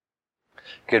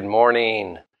Good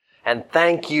morning, and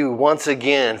thank you once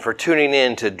again for tuning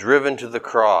in to Driven to the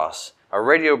Cross. Our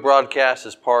radio broadcast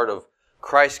is part of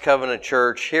Christ Covenant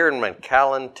Church here in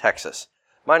McAllen, Texas.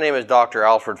 My name is Dr.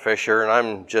 Alfred Fisher, and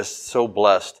I'm just so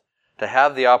blessed to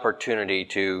have the opportunity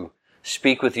to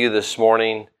speak with you this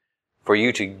morning, for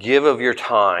you to give of your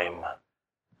time,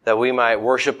 that we might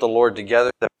worship the Lord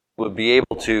together, that we would be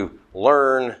able to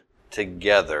learn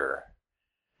together.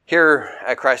 Here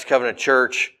at Christ Covenant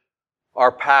Church,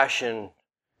 our passion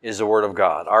is the Word of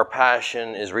God. Our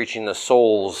passion is reaching the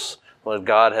souls that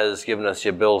God has given us the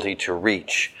ability to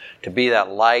reach, to be that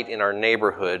light in our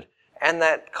neighborhood and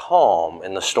that calm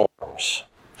in the storms.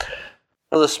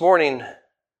 So this morning,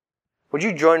 would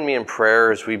you join me in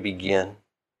prayer as we begin?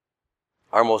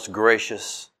 Our most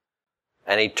gracious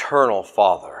and eternal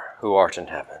Father who art in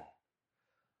heaven.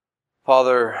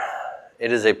 Father,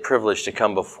 it is a privilege to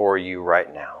come before you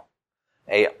right now,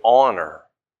 an honor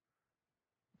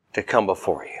to come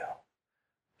before you,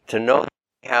 to know that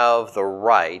we have the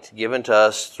right given to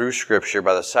us through Scripture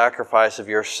by the sacrifice of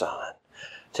your Son,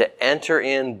 to enter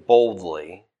in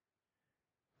boldly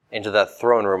into that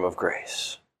throne room of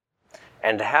grace,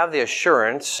 and to have the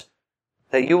assurance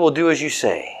that you will do as you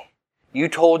say. You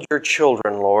told your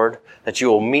children, Lord, that you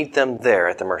will meet them there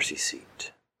at the mercy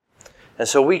seat. And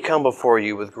so we come before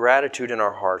you with gratitude in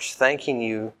our hearts, thanking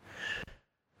you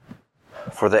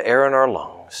for the air in our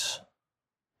lungs,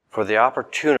 for the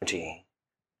opportunity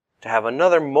to have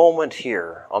another moment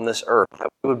here on this earth that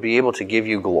we would be able to give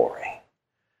you glory.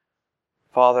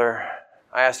 Father,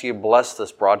 I ask you to bless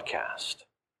this broadcast.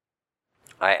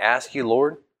 I ask you,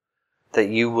 Lord, that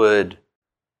you would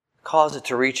cause it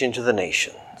to reach into the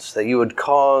nations, that you would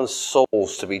cause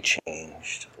souls to be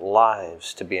changed,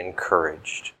 lives to be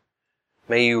encouraged.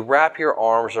 May you wrap your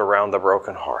arms around the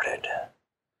brokenhearted.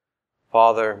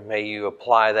 Father, may you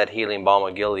apply that healing balm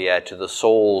of Gilead to the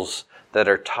souls that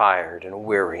are tired and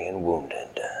weary and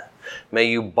wounded. May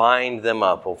you bind them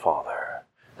up, O Father,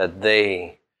 that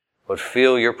they would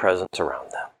feel your presence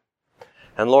around them.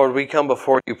 And Lord, we come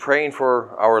before you praying for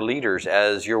our leaders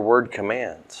as your word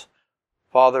commands.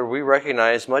 Father, we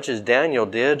recognize, much as Daniel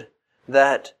did,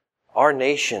 that our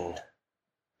nation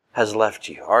has left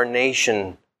you. Our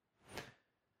nation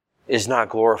is not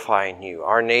glorifying you.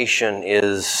 Our nation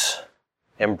is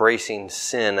embracing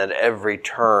sin at every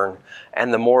turn,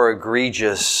 and the more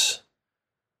egregious,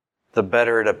 the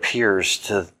better it appears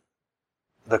to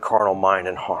the carnal mind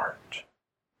and heart.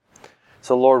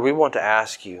 So Lord, we want to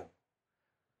ask you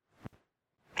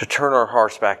to turn our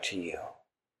hearts back to you.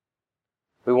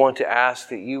 We want to ask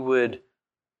that you would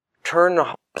turn the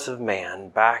hearts of man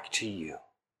back to you,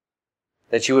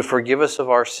 that you would forgive us of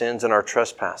our sins and our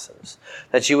trespasses,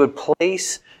 that you would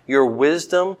place your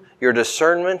wisdom, your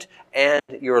discernment, and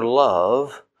your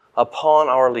love upon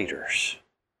our leaders.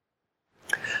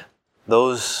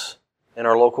 Those in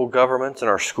our local governments and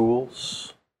our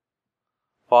schools.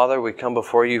 Father, we come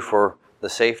before you for the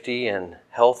safety and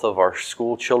health of our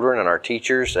school children and our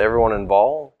teachers, everyone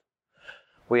involved.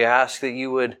 We ask that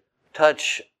you would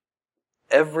touch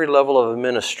every level of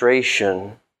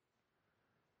administration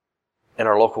in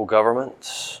our local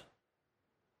governments.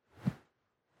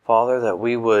 Father, that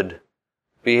we would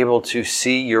be able to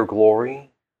see your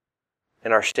glory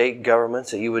in our state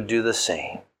governments, that you would do the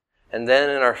same. And then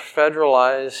in our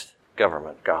federalized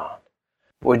government, God,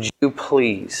 would you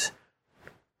please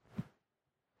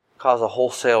cause a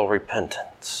wholesale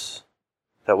repentance,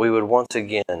 that we would once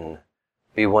again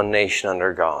be one nation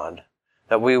under God,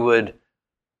 that we would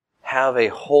have a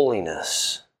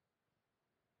holiness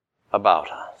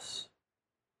about us.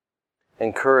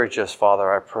 Encourage us,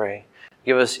 Father, I pray.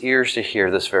 Give us ears to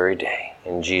hear this very day.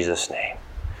 In Jesus' name,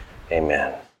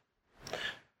 amen.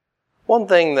 One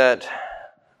thing that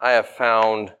I have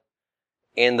found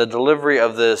in the delivery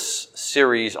of this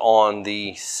series on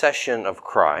the Session of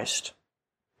Christ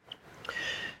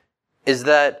is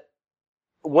that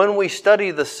when we study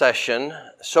the Session,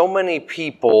 so many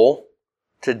people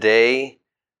today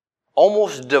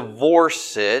almost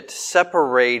divorce it,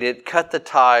 separate it, cut the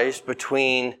ties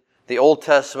between the Old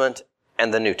Testament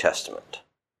and the New Testament.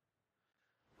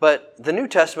 But the New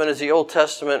Testament is the Old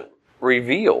Testament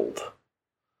revealed.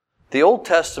 The Old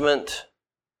Testament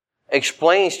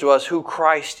explains to us who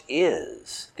Christ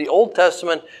is. The Old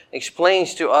Testament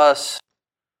explains to us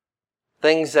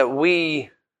things that we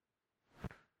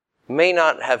may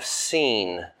not have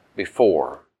seen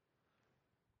before.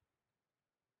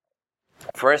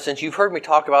 For instance, you've heard me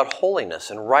talk about holiness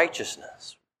and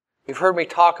righteousness. You've heard me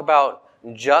talk about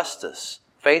justice,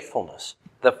 faithfulness,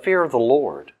 the fear of the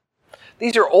Lord.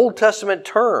 These are Old Testament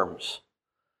terms.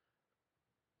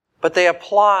 but they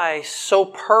apply so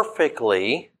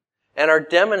perfectly and are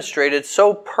demonstrated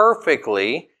so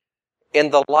perfectly in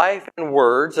the life and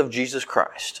words of Jesus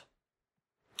Christ.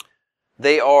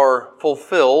 They are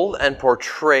fulfilled and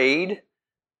portrayed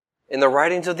in the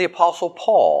writings of the Apostle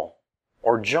Paul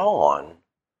or John,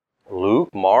 Luke,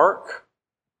 Mark.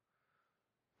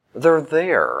 They're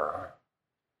there.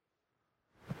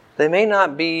 They may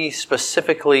not be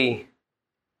specifically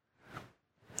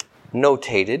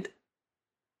notated.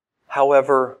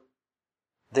 However,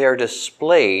 they are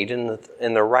displayed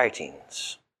in the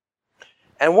writings.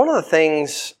 And one of the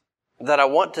things that I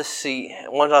want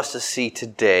us to see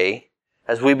today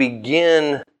as we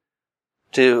begin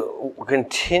to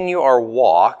continue our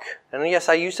walk, and yes,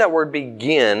 I use that word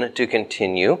begin to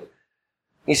continue.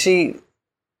 You see,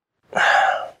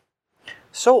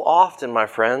 so often, my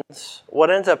friends, what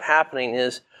ends up happening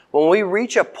is when we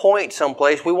reach a point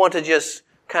someplace, we want to just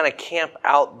kind of camp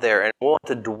out there and we want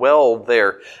to dwell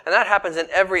there. And that happens in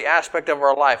every aspect of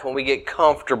our life when we get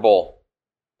comfortable.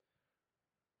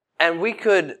 And we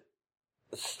could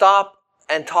stop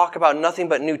and talk about nothing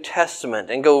but New Testament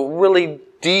and go really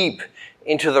deep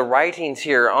into the writings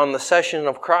here on the session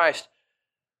of Christ.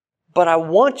 But I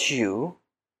want you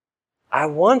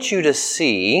to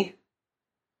see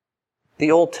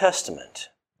the Old Testament.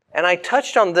 And I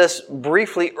touched on this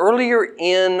briefly earlier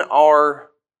in our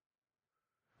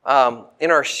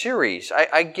series.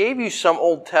 I gave you some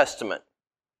Old Testament.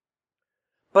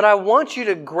 But I want you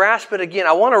to grasp it again.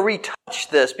 I want to retouch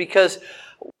this because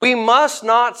we must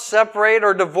not separate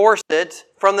or divorce it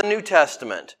from the New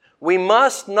Testament. We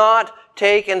must not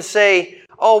take and say,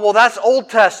 oh, well, that's Old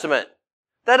Testament.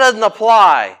 That doesn't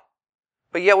apply.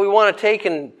 But yet we want to take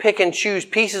and pick and choose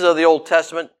pieces of the Old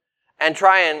Testament and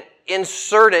try and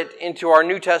insert it into our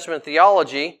New Testament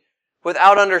theology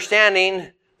without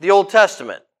understanding the Old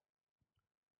Testament.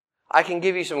 I can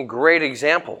give you some great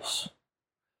examples.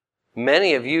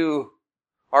 Many of you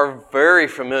are very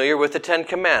familiar with the Ten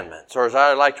Commandments, or as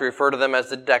I like to refer to them as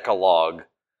the Decalogue.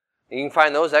 You can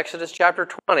find those Exodus chapter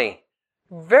 20.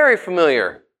 Very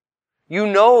familiar. You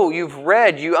know, you've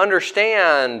read, you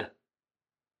understand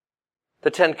the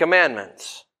Ten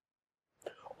Commandments.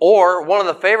 Or one of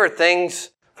the favorite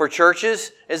things for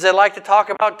churches is they like to talk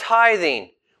about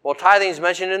tithing. Well, tithing is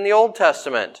mentioned in the Old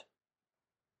Testament.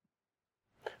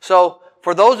 So,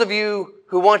 for those of you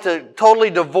who want to totally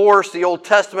divorce the Old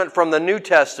Testament from the New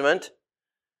Testament,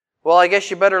 well, I guess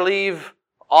you better leave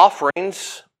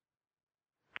offerings,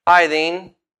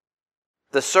 tithing,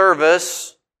 the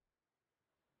service,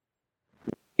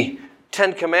 the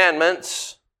Ten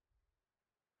Commandments,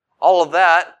 all of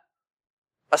that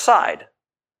aside.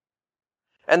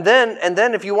 And then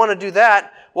if you want to do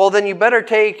that, well, then you better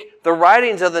take the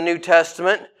writings of the New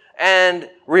Testament and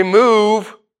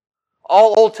remove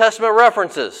all Old Testament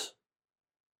references.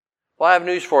 Well, I have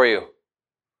news for you.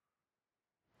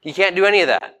 You can't do any of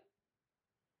that.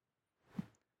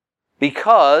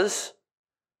 Because,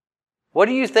 what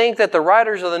do you think that the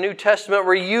writers of the New Testament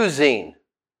were using?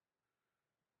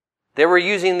 They were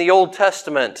using the Old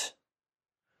Testament.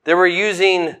 They were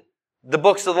using the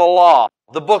books of the law,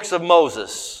 the books of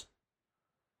Moses.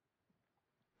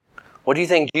 What do you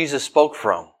think Jesus spoke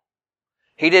from?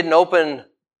 He didn't open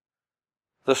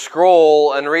the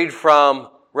scroll and read from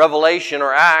Revelation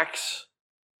or Acts.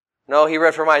 No, he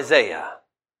read from Isaiah,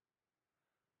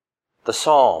 the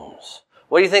Psalms.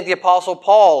 What do you think the Apostle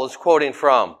Paul is quoting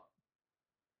from?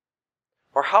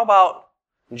 Or how about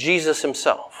Jesus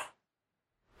himself?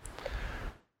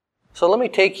 So let me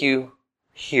take you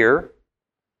here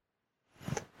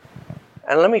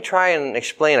and let me try and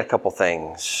explain a couple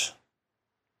things.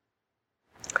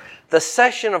 The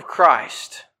session of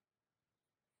Christ,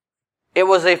 it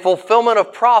was a fulfillment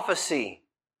of prophecy.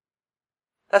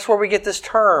 That's where we get this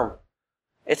term.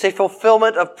 It's a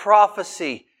fulfillment of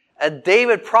prophecy. And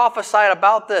David prophesied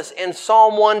about this in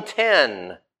Psalm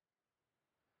 110.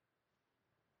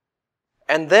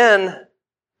 And then,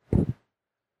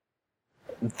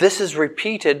 this is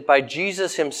repeated by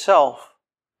Jesus himself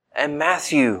in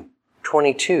Matthew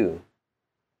 22.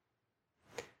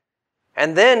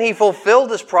 And then he fulfilled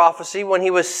this prophecy when he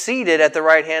was seated at the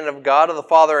right hand of God, of the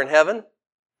Father in heaven.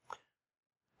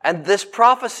 And this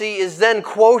prophecy is then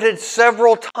quoted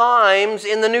several times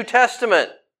in the New Testament.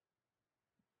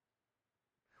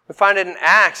 We find it in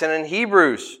Acts and in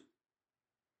Hebrews.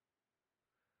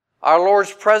 Our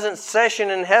Lord's present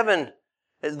session in heaven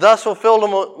is thus fulfilled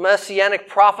a messianic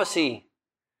prophecy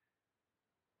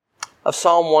of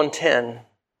Psalm 110.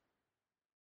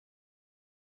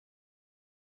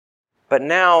 But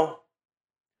now,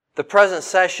 the present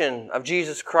session of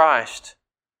Jesus Christ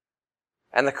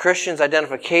and the Christian's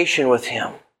identification with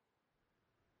Him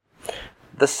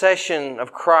The session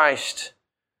of Christ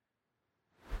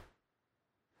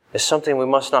is something we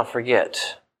must not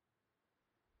forget,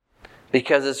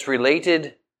 because it's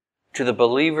related to the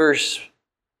believer's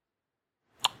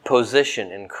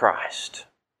position in Christ.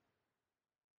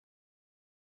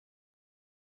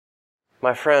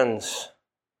 My friends,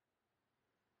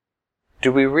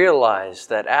 do we realize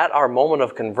that at our moment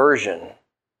of conversion,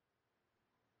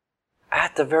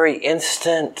 at the very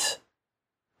instant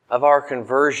of our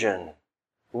conversion,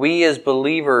 we as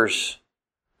believers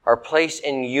are placed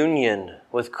in union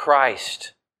with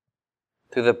Christ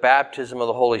through the baptism of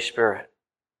the Holy Spirit?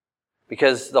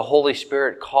 Because the Holy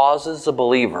Spirit causes the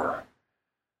believer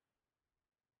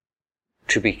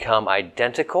to become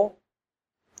identical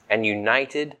and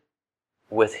united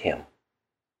with Him.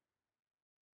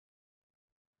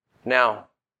 Now,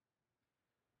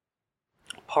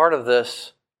 part of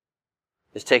this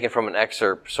is taken from an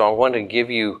excerpt, so I want to give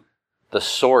you the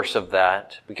source of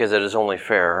that because it is only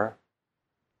fair.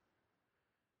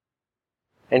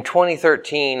 In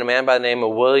 2013, a man by the name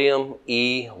of William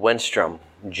E. Wenstrom,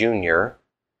 Jr.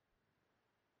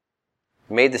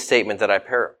 made the statement that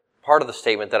part of the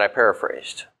statement that I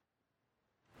paraphrased.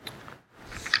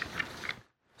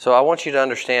 So I want you to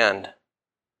understand,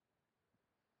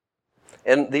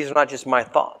 and these are not just my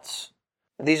thoughts.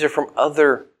 These are from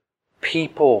other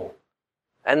people.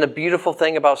 And the beautiful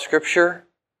thing about Scripture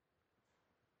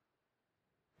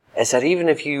is that even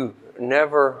if you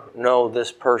never know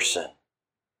this person,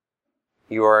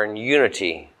 you are in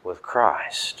unity with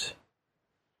Christ.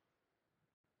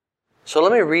 So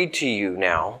let me read to you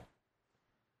now.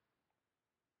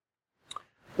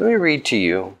 Let me read to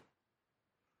you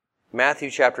Matthew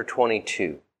chapter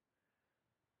 22.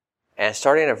 And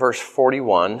starting at verse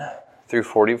 41 through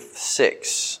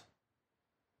 46.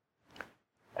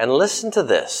 And listen to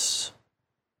this,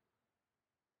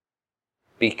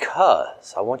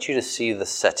 because I want you to see the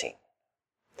setting.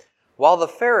 While the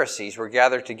Pharisees were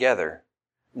gathered together,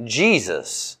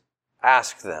 Jesus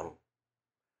asked them,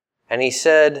 and He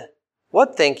said,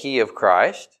 "What think ye of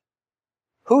Christ?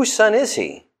 Whose son is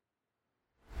He?"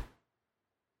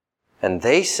 And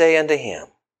they say unto Him,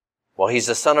 "Well, He's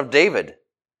the son of David."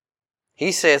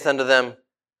 He saith unto them,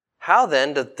 "How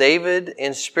then doth David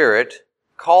in spirit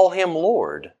call Him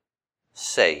Lord,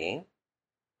 saying,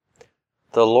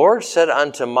 The Lord said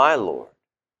unto my Lord,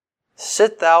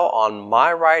 Sit thou on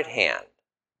my right hand,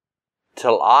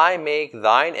 till I make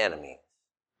thine enemies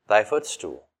thy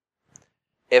footstool.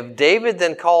 If David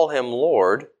then call Him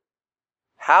Lord,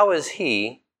 how is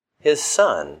He His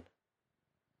son?"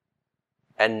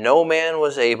 And no man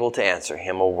was able to answer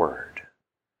Him a word.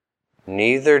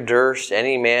 Neither durst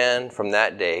any man from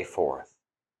that day forth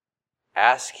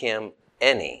ask Him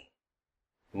any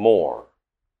more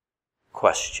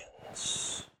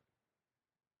questions.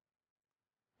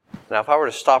 Now, if I were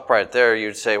to stop right there,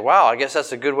 you'd say, wow, I guess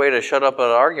that's a good way to shut up an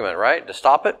argument, right? To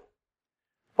stop it?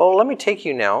 Well, let me take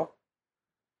you now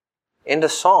into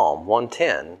Psalm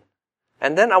 110.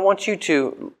 And then I want you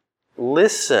to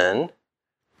listen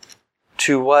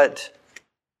to what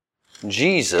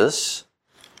Jesus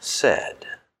said.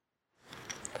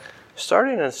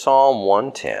 Starting in Psalm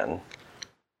 110,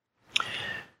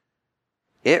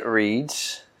 it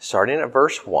reads, starting at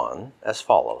verse 1, as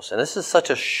follows. And this is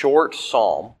such a short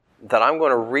psalm that I'm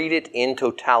going to read it in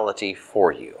totality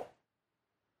for you.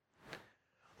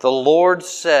 The Lord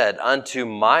said unto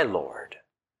my Lord,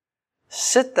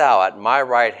 Sit thou at my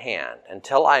right hand,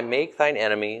 until I make thine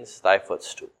enemies thy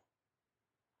footstool.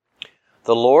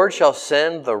 The Lord shall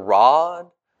send the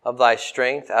rod of thy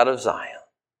strength out of Zion.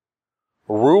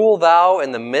 Rule thou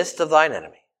in the midst of thine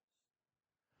enemy.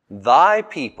 Thy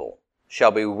people shall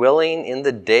be willing in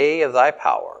the day of thy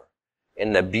power,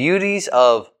 in the beauties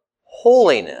of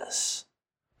holiness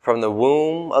from the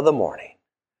womb of the morning.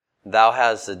 Thou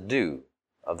hast the dew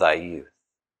of thy youth.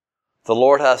 The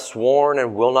Lord hath sworn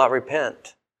and will not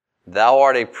repent. Thou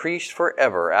art a priest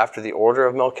forever after the order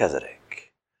of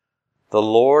Melchizedek. The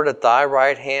Lord at thy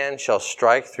right hand shall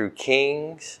strike through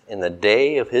kings in the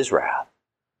day of His wrath.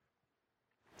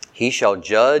 He shall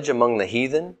judge among the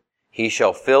heathen. He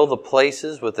shall fill the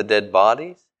places with the dead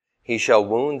bodies. He shall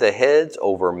wound the heads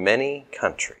over many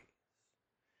countries.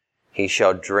 He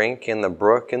shall drink in the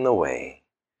brook in the way.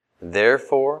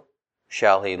 Therefore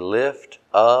shall he lift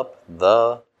up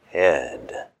the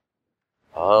head.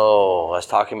 Oh, that's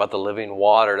talking about the living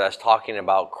water. That's talking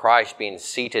about Christ being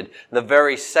seated, the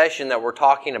very session that we're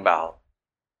talking about.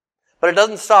 But it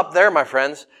doesn't stop there, my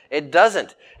friends. It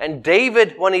doesn't. And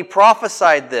David, when he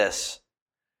prophesied this,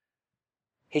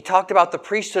 he talked about the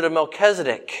priesthood of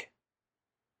Melchizedek.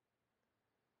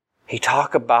 He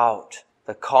talked about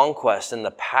the conquest and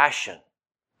the passion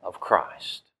of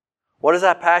Christ. What is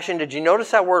that passion? Did you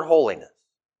notice that word holiness?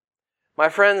 My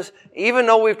friends, even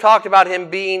though we've talked about Him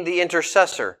being the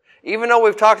intercessor, even though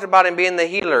we've talked about Him being the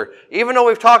healer, even though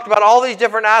we've talked about all these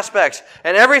different aspects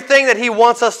and everything that He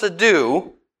wants us to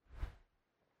do,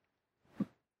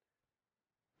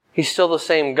 He's still the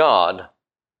same God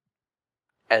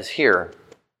as here.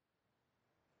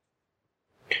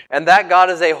 And that God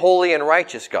is a holy and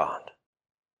righteous God.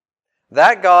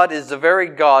 That God is the very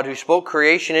God who spoke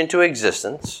creation into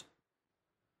existence,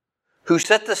 who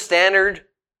set the standard.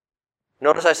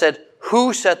 Notice I said,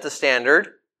 who set the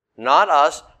standard? Not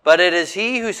us, but it is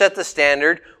He who set the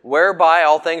standard whereby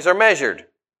all things are measured.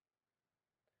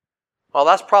 Well,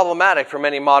 that's problematic for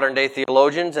many modern day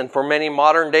theologians and for many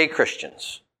modern day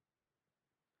Christians.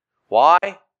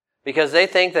 Why? Because they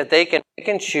think that they can pick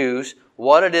and choose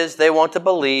what it is they want to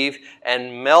believe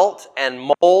and melt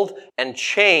and mold and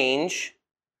change,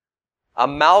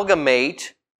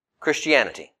 amalgamate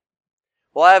Christianity.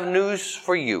 Well, I have news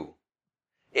for you.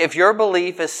 If your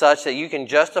belief is such that you can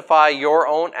justify your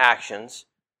own actions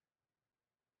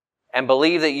and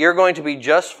believe that you're going to be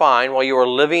just fine while you are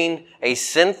living a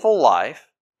sinful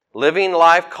life, living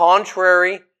life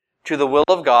contrary to the will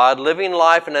of God, living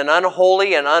life in an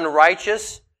unholy and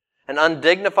unrighteous and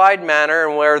undignified manner,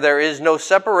 and where there is no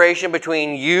separation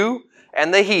between you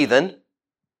and the heathen,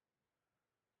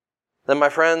 then, my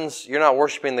friends, you're not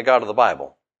worshiping the God of the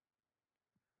Bible.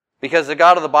 Because the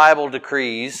God of the Bible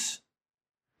decrees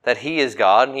that He is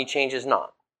God and He changes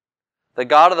not. The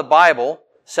God of the Bible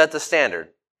set the standard.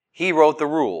 He wrote the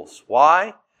rules.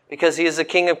 Why? Because He is the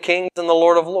King of kings and the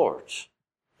Lord of lords.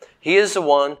 He is the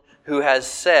one who has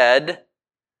said,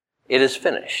 it is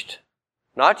finished.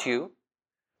 Not you.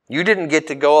 You didn't get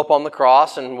to go up on the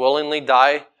cross and willingly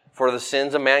die for the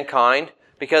sins of mankind,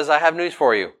 because I have news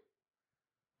for you.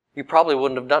 You probably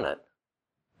wouldn't have done it.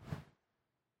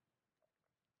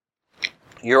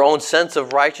 Your own sense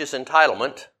of righteous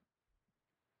entitlement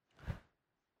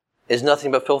is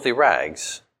nothing but filthy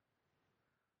rags.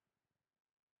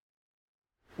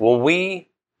 When we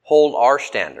hold our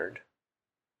standard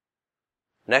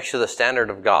next to the standard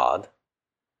of God,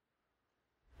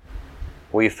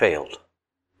 we failed.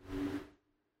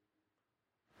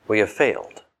 We have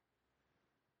failed.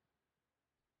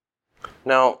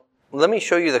 Now, let me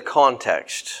show you the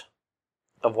context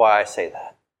of why I say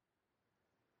that.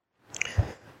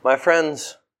 My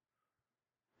friends,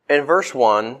 in verse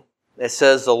 1, it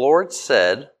says, the Lord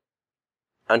said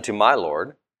unto my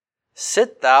Lord,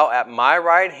 sit thou at my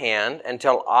right hand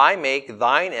until I make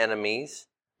thine enemies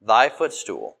thy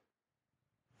footstool.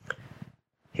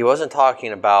 He wasn't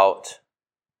talking about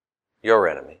your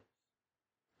enemy.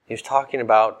 He was talking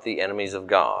about the enemies of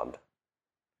God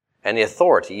and the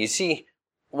authority. You see,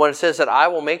 when it says that I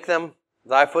will make them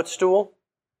thy footstool,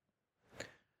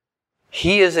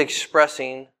 He is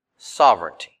expressing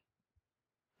sovereignty.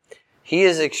 He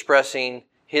is expressing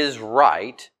His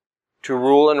right to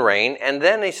rule and reign. And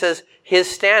then He says His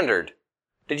standard.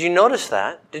 Did you notice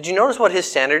that? Did you notice what His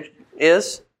standard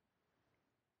is?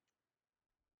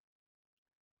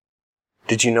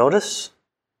 Did you notice?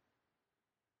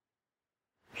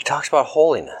 He talks about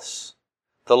holiness.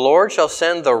 The Lord shall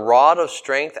send the rod of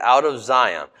strength out of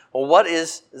Zion. Well, what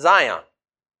is Zion?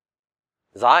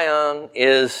 Zion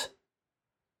is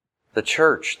the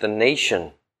church, the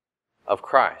nation of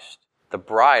Christ, the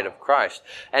bride of Christ.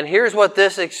 And here's what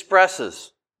this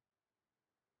expresses.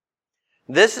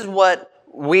 This is what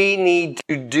we need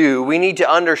to do. We need to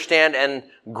understand and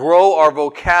grow our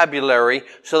vocabulary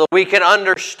so that we can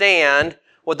understand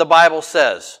what the Bible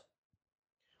says.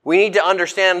 We need to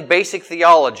understand basic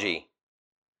theology.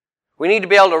 We need to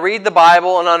be able to read the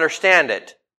Bible and understand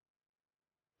it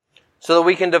so that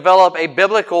we can develop a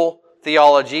biblical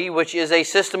theology, which is a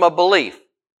system of belief.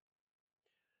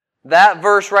 That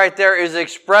verse right there is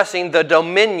expressing the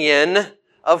dominion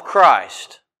of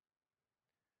Christ.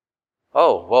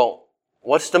 Oh, well,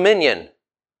 what's dominion?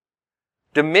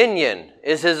 Dominion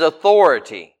is His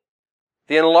authority,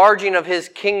 the enlarging of His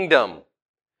kingdom,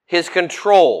 His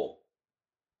control.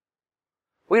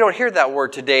 We don't hear that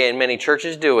word today in many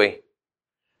churches, do we?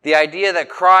 The idea that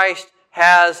Christ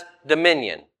has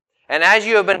dominion. And as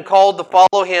you have been called to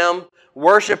follow Him,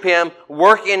 worship Him,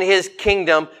 work in His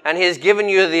kingdom, and He has given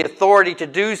you the authority to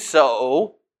do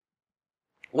so,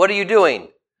 what are you doing?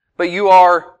 But you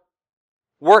are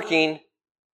working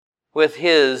with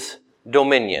His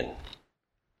dominion.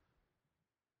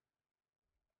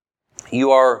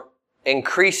 You are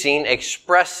increasing,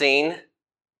 expressing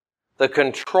the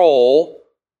control,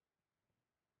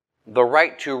 the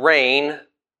right to reign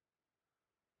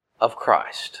of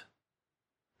Christ.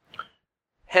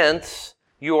 Hence,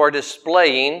 you are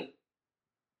displaying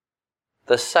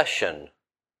the session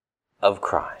of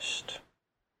Christ.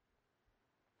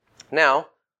 Now,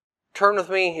 turn with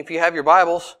me, if you have your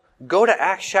Bibles, go to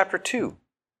Acts chapter 2.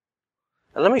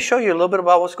 And let me show you a little bit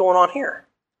about what's going on here.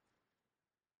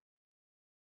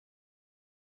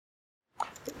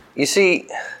 You see,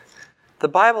 the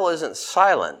Bible isn't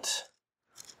silent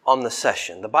on the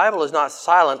session. The Bible is not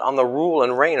silent on the rule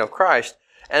and reign of Christ.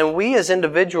 And we as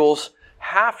individuals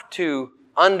have to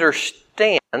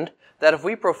understand that if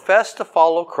we profess to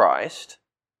follow Christ,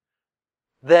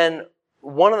 then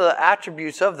one of the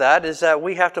attributes of that is that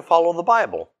we have to follow the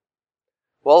Bible.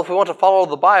 Well, if we want to follow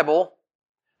the Bible,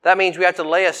 that means we have to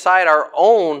lay aside our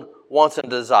own wants and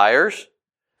desires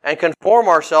and conform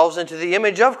ourselves into the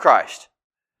image of Christ.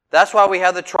 That's why we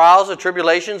have the trials, the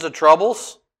tribulations, the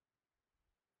troubles,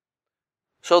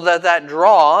 so that that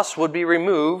dross would be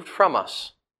removed from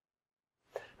us.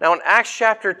 Now in Acts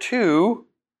chapter 2,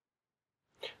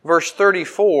 verse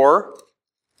 34,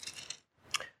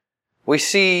 we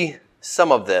see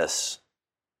some of this.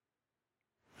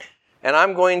 And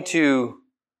I'm going to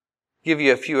give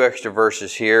you a few extra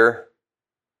verses here.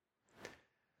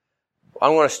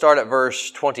 I'm going to start at verse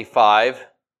 25.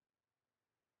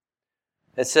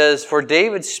 It says, "For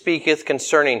David speaketh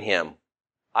concerning him,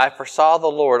 I foresaw the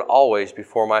Lord always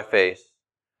before my face,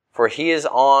 for he is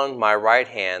on my right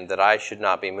hand, that I should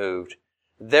not be moved.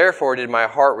 Therefore did my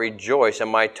heart rejoice,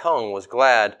 and my tongue was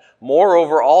glad.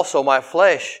 Moreover also my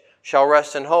flesh shall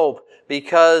rest in hope,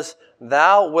 because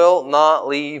thou wilt not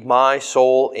leave my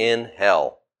soul in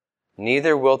hell,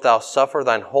 neither wilt thou suffer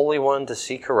thine Holy One to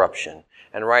see corruption."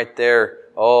 And right there,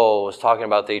 it's talking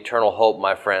about the eternal hope,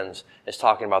 my friends. It's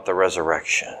talking about the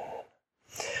resurrection.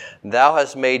 "Thou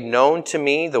hast made known to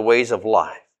me the ways of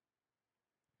life.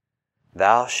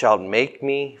 Thou shalt make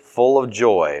me full of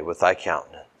joy with thy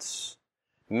countenance.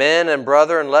 Men and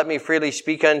brethren, let me freely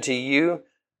speak unto you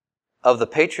of the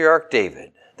patriarch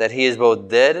David, that he is both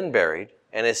dead and buried,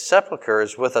 and his sepulchre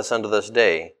is with us unto this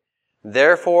day.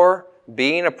 Therefore,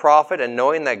 being a prophet, and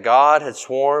knowing that God had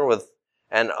sworn with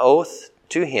an oath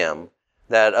to him,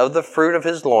 that of the fruit of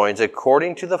his loins,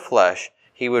 according to the flesh,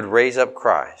 he would raise up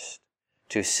Christ,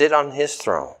 to sit on his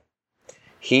throne.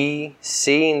 He,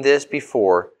 seeing this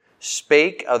before,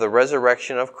 spake of the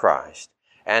resurrection of Christ,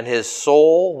 and his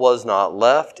soul was not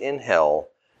left in hell,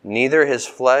 neither his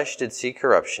flesh did see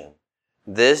corruption.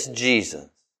 This Jesus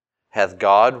hath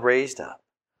God raised up,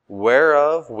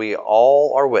 whereof we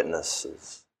all are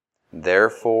witnesses.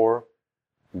 Therefore,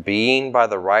 being by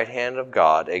the right hand of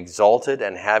God exalted,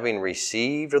 and having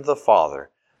received of the Father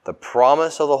the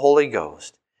promise of the Holy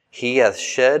Ghost, he hath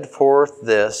shed forth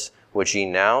this which ye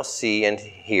now see and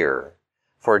hear.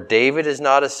 For David is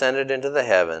not ascended into the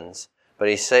heavens, but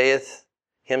he saith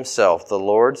himself, The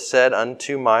Lord said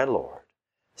unto my Lord,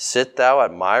 Sit thou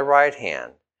at my right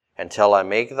hand, until I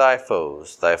make thy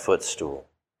foes thy footstool."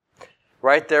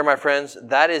 Right there, my friends,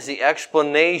 that is the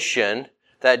explanation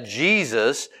that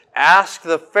Jesus asked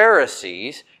the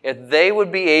Pharisees if they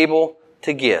would be able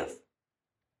to give.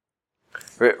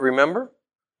 Remember,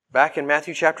 back in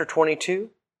Matthew chapter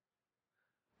 22,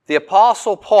 the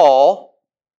Apostle Paul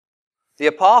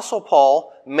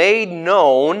made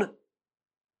known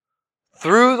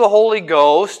through the Holy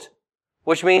Ghost,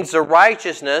 which means the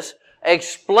righteousness,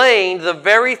 explained the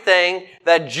very thing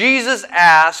that Jesus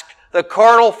asked the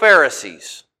carnal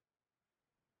Pharisees.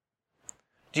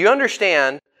 Do you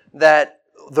understand that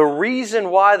the reason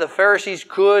why the Pharisees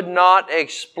could not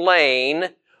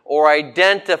explain or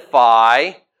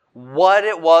identify what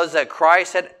it was that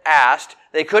Christ had asked,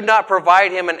 they could not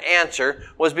provide him an answer,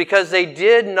 was because they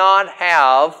did not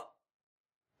have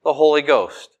the Holy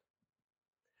Ghost.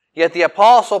 Yet the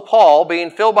Apostle Paul, being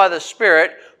filled by the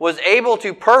Spirit, was able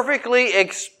to perfectly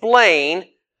explain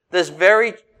this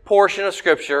very portion of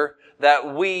Scripture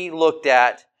that we looked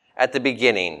at the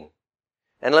beginning.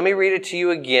 And let me read it to you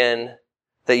again,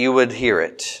 that you would hear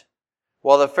it.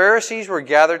 "While the Pharisees were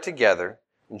gathered together,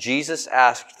 Jesus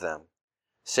asked them,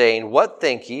 saying, What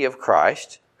think ye of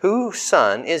Christ? Whose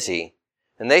son is he?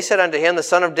 And they said unto him, The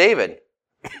son of David.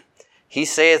 He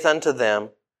saith unto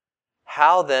them,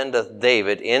 How then doth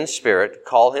David in spirit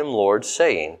call him Lord,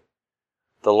 saying,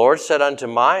 The Lord said unto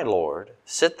my Lord,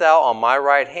 Sit thou on my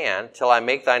right hand, till I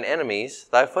make thine enemies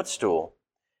thy footstool.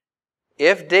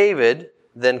 If David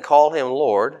then call him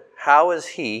Lord, how is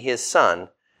he his son?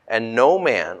 And no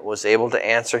man was able to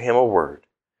answer him a word,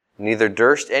 neither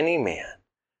durst any man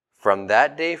from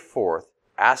that day forth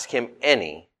ask him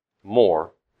any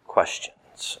more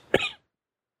questions."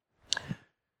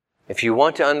 If you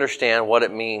want to understand what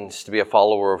it means to be a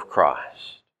follower of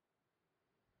Christ,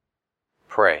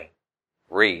 pray,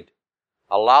 read,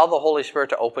 Allow the Holy Spirit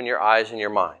to open your eyes and your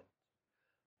mind.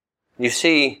 You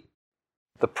see,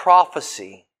 the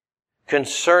prophecy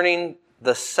concerning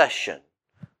the session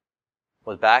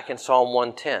was back in Psalm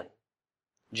 110.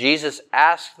 Jesus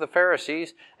asked the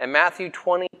Pharisees in Matthew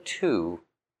 22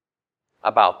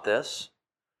 about this.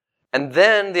 And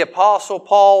then the Apostle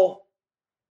Paul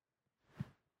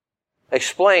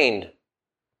explained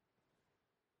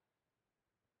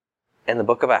in the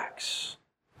book of Acts.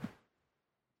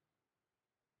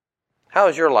 How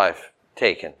is your life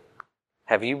taken?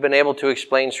 Have you been able to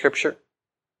explain Scripture?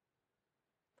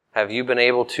 Have you been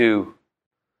able to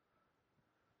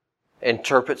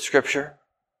interpret Scripture?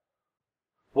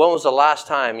 When was the last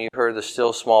time you heard the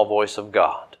still small voice of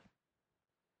God?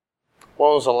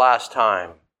 When was the last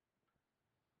time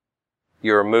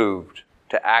you were moved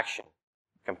to action,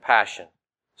 compassion,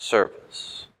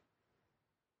 service?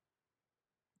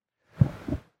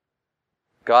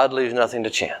 God leaves nothing to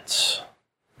chance.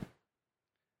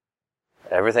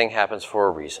 Everything happens for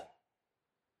a reason.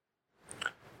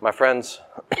 My friends,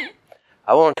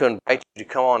 I want to invite you to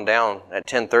come on down at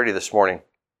 10:30 this morning,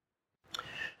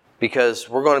 because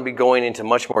we're going to be going into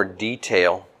much more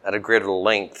detail at a greater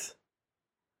length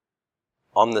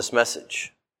on this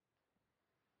message.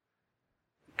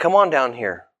 Come on down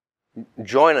here.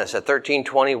 Join us at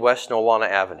 1320 West Nolana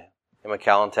Avenue in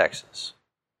McAllen, Texas.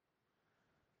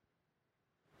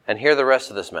 And hear the rest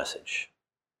of this message.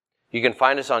 You can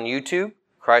find us on YouTube,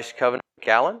 Christ Covenant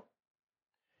McAllen.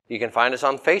 You can find us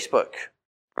on Facebook,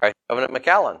 Christ Covenant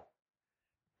McAllen.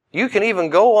 You can even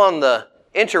go on the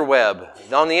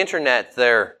interweb, on the internet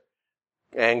there,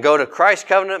 and go to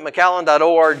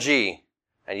christcovenantmcallen.org,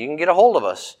 and you can get a hold of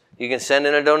us. You can send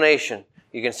in a donation.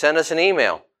 You can send us an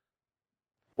email.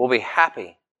 We'll be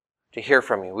happy to hear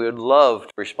from you. We would love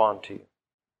to respond to you.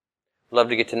 Love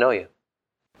to get to know you.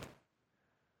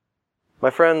 My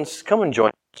friends, come and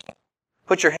join us.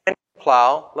 Put your hand in the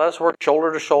plow. Let us work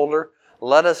shoulder to shoulder.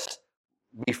 Let us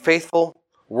be faithful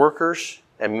workers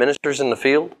and ministers in the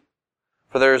field,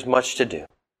 for there is much to do.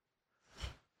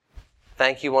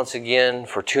 Thank you once again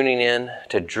for tuning in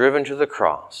to Driven to the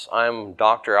Cross. I'm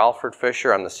Dr. Alfred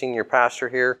Fisher. I'm the senior pastor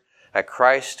here at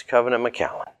Christ Covenant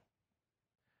McAllen.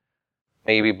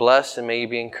 May you be blessed and may you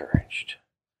be encouraged.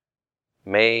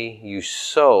 May you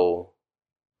sow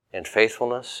in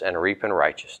faithfulness and reap in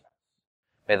righteousness.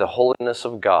 May the holiness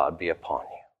of God be upon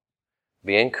you.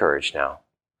 Be encouraged now.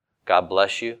 God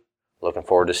bless you. Looking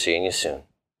forward to seeing you soon.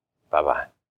 Bye-bye.